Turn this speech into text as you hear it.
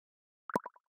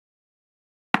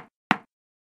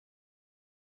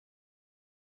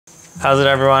How's it,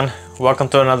 everyone? Welcome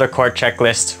to another court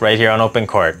checklist right here on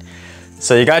OpenCourt.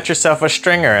 So you got yourself a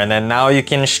stringer, and then now you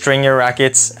can string your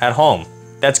rackets at home.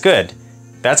 That's good.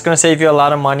 That's going to save you a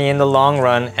lot of money in the long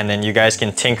run, and then you guys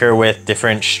can tinker with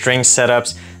different string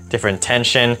setups, different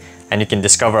tension, and you can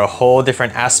discover a whole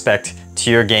different aspect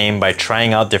to your game by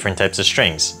trying out different types of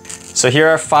strings. So here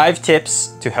are 5 tips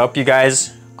to help you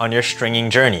guys on your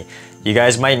stringing journey. You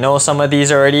guys might know some of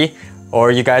these already, or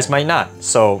you guys might not.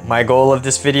 So my goal of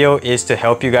this video is to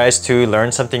help you guys to learn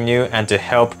something new and to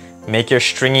help make your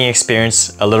stringing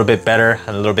experience a little bit better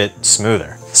and a little bit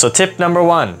smoother. So tip number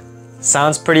 1,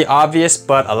 sounds pretty obvious,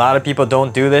 but a lot of people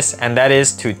don't do this, and that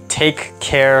is to take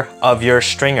care of your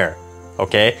stringer,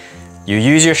 okay? You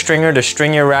use your stringer to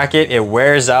string your racket, it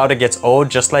wears out, it gets old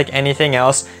just like anything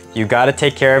else. You gotta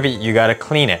take care of it, you gotta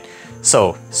clean it.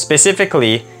 So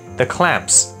specifically, the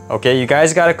clamps. Okay, you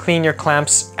guys gotta clean your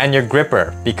clamps and your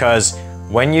gripper, because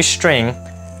when you string,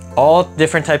 all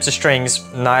different types of strings,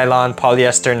 nylon,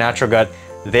 polyester, natural gut,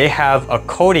 they have a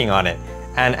coating on it.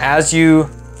 And as you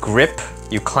grip,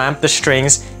 you clamp the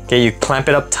strings, okay, you clamp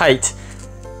it up tight,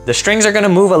 the strings are gonna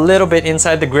move a little bit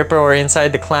inside the gripper or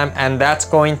inside the clamp, and that's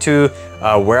going to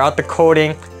wear out the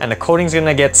coating, and the coating's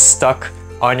gonna get stuck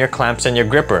on your clamps and your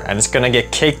gripper, and it's gonna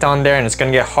get caked on there, and it's gonna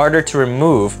get harder to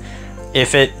remove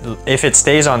if it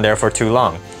stays on there for too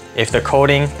long. If the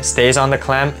coating stays on the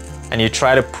clamp and you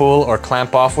try to pull or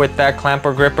clamp off with that clamp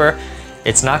or gripper,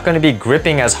 it's not going to be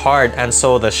gripping as hard, and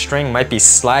so the string might be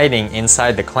sliding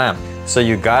inside the clamp. So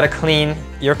you gotta clean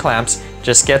your clamps.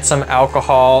 Just get some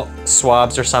alcohol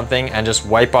swabs or something and just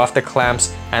wipe off the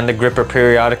clamps and the gripper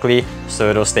periodically so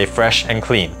it'll stay fresh and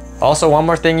clean. Also, one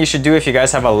more thing you should do if you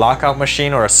guys have a lockout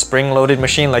machine or a spring-loaded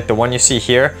machine like the one you see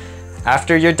here,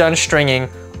 after you're done stringing,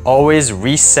 always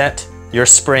reset your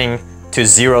spring to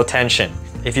 0 tension.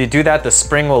 If you do that, the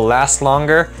spring will last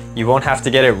longer. You won't have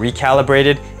to get it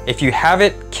recalibrated. If you have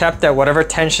it kept at whatever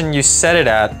tension you set it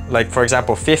at, like for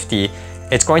example 50,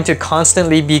 it's going to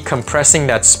constantly be compressing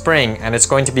that spring, and it's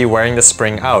going to be wearing the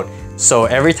spring out. So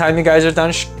every time you guys are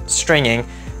done stringing,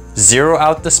 zero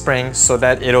out the spring so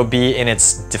that it'll be in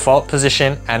its default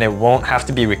position and it won't have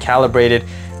to be recalibrated.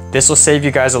 This will save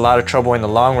you guys a lot of trouble in the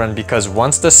long run, because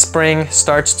once the spring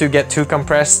starts to get too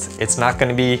compressed, it's not going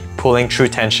to be pulling true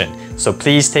tension. So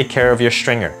please take care of your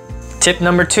stringer. Tip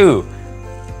number 2,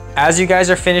 as you guys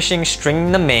are finishing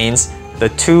stringing the mains, the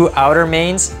 2 outer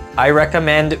mains, I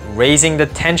recommend raising the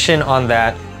tension on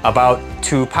that about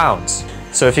 2 pounds.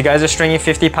 So if you guys are stringing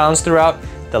 50 pounds throughout,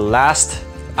 the last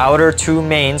outer 2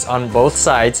 mains on both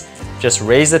sides, just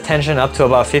raise the tension up to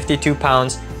about 52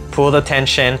 pounds, pull the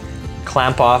tension,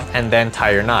 clamp off, and then tie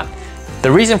your knot.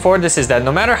 The reason for this is that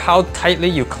no matter how tightly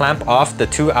you clamp off the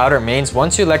 2 outer mains,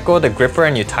 once you let go of the gripper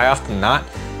and you tie off the knot,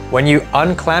 when you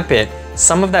unclamp it,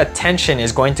 some of that tension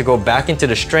is going to go back into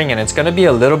the string and it's going to be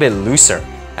a little bit looser.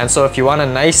 And so if you want a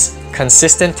nice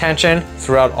consistent tension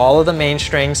throughout all of the main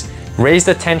strings, raise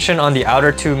the tension on the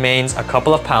outer 2 mains a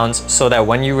couple of pounds so that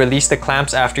when you release the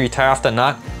clamps after you tie off the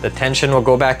knot, the tension will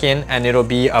go back in and it'll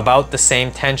be about the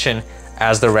same tension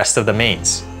as the rest of the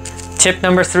mains. Tip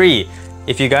number 3,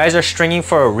 if you guys are stringing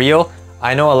for a reel,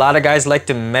 I know a lot of guys like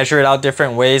to measure it out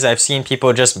different ways. I've seen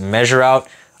people just measure out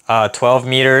 12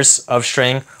 meters of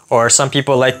string, or some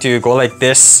people like to go like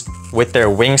this with their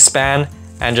wingspan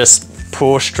and just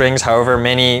pull strings however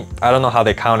many, I don't know how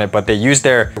they count it, but they use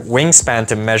their wingspan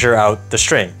to measure out the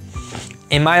string.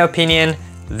 In my opinion,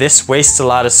 this wastes a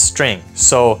lot of string.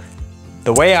 So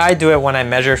the way I do it when I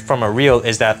measure from a reel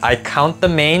is that I count the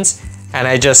mains and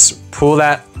I just pull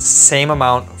that same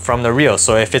amount from the reel.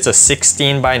 So if it's a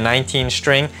 16 by 19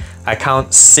 string, I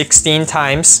count 16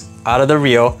 times out of the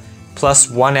reel plus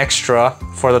 1 extra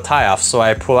for the tie off. So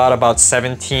I pull out about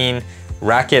 17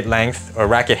 racket length or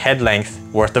racket head length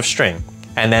worth of string.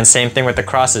 And then same thing with the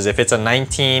crosses. If it's a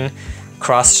 19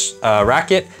 cross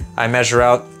racket, I measure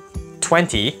out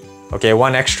 20, okay,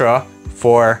 1 extra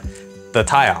for the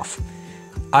tie off.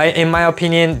 In my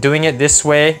opinion, doing it this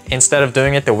way instead of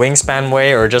doing it the wingspan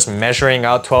way or just measuring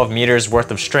out 12 meters worth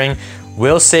of string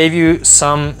will save you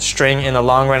some string in the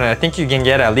long run. And I think you can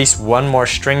get at least 1 more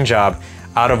string job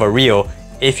out of a reel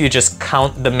if you just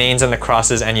count the mains and the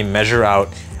crosses and you measure out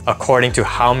according to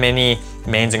how many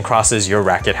mains and crosses your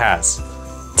racket has.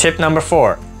 Tip number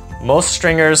 4, most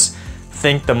stringers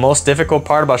think the most difficult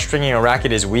part about stringing a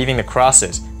racket is weaving the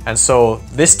crosses. And so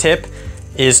this tip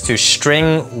is to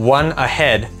string 1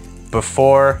 ahead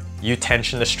before you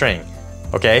tension the string.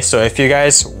 Okay, so if you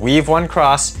guys weave 1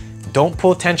 cross, don't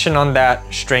pull tension on that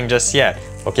string just yet.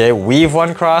 Okay, weave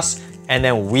 1 cross and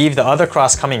then weave the other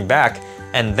cross coming back,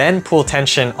 and then pull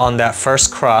tension on that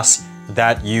first cross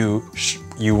that you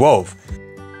wove.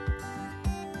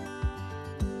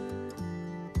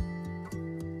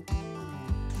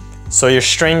 So your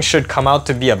string should come out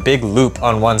to be a big loop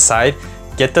on one side.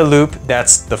 Get the loop,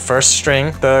 that's the first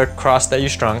string, the cross that you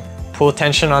strung. Pull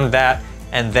tension on that,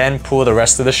 and then pull the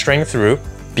rest of the string through.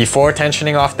 Before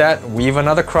tensioning off that, weave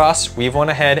another cross, weave one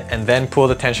ahead, and then pull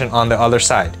the tension on the other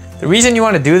side. The reason you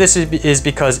want to do this is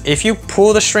because if you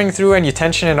pull the string through and you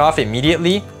tension it off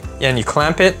immediately, and you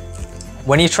clamp it,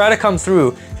 when you try to come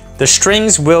through, the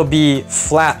strings will be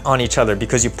flat on each other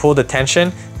because you pull the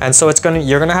tension, and so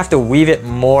you're gonna have to weave it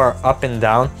more up and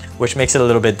down, which makes it a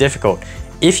little bit difficult.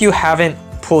 If you haven't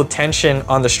pulled tension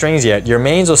on the strings yet, your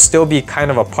mains will still be kind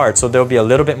of apart, so there'll be a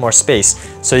little bit more space,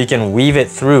 so you can weave it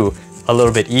through a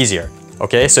little bit easier.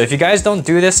 Okay, so if you guys don't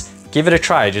do this, give it a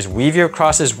try. Just weave your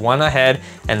crosses one ahead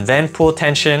and then pull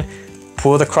tension,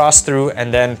 pull the cross through,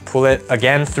 and then pull it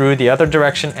again through the other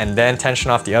direction and then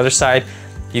tension off the other side.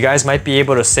 You guys might be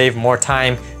able to save more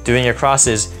time doing your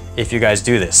crosses if you guys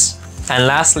do this. And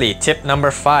lastly, tip number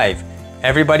 5.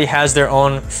 Everybody has their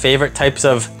own favorite types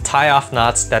of tie-off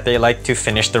knots that they like to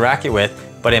finish the racket with,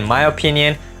 but in my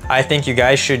opinion, I think you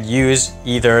guys should use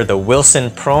either the Wilson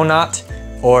Pro knot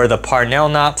or the Parnell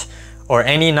knot, or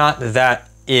any knot that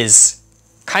is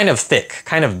kind of thick,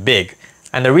 kind of big.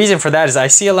 And the reason for that is I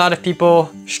see a lot of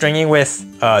people stringing with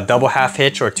a double half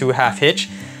hitch or 2 half hitch.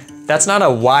 That's not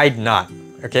a wide knot.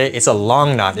 Okay, it's a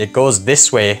long knot. It goes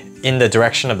this way in the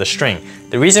direction of the string.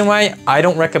 The reason why I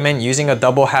don't recommend using a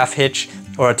double half hitch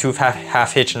or a 2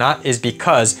 half hitch knot is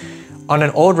because on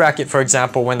an old racket, for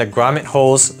example, when the grommet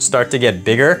holes start to get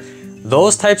bigger,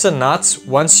 those types of knots,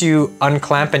 once you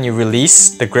unclamp and you release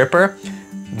the gripper,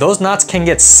 those knots can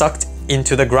get sucked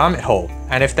into the grommet hole.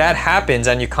 And if that happens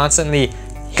and you constantly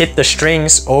hit the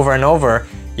strings over and over,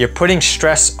 you're putting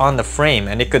stress on the frame,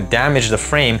 and it could damage the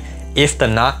frame if the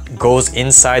knot goes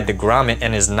inside the grommet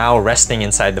and is now resting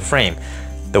inside the frame.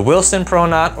 The Wilson Pro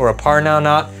knot or a Parnell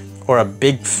knot or a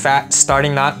big fat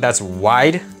starting knot that's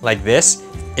wide like this,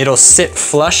 it'll sit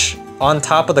flush on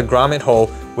top of the grommet hole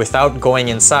without going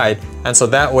inside. And so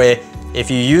that way,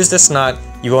 if you use this knot,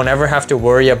 you won't ever have to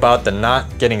worry about the knot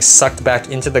getting sucked back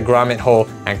into the grommet hole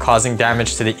and causing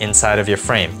damage to the inside of your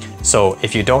frame. So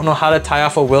if you don't know how to tie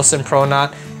off a Wilson Pro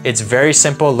knot, it's very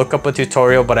simple. Look up a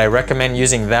tutorial, but I recommend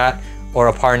using that or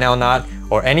a Parnell knot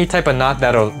or any type of knot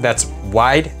that's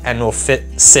wide and will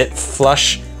sit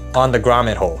flush on the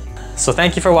grommet hole. So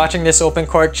thank you for watching this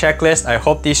OpenCourt checklist. I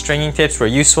hope these stringing tips were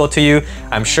useful to you.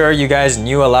 I'm sure you guys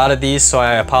knew a lot of these, so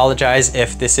I apologize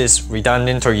if this is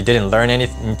redundant or you didn't learn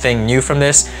anything new from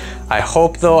this. I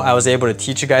hope though I was able to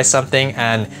teach you guys something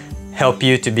and help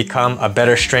you to become a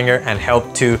better stringer and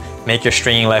help to make your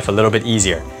stringing life a little bit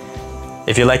easier.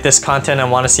 If you like this content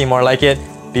and want to see more like it,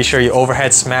 be sure you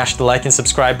overhead smash the like and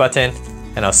subscribe button,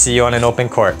 and I'll see you on an open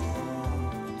court.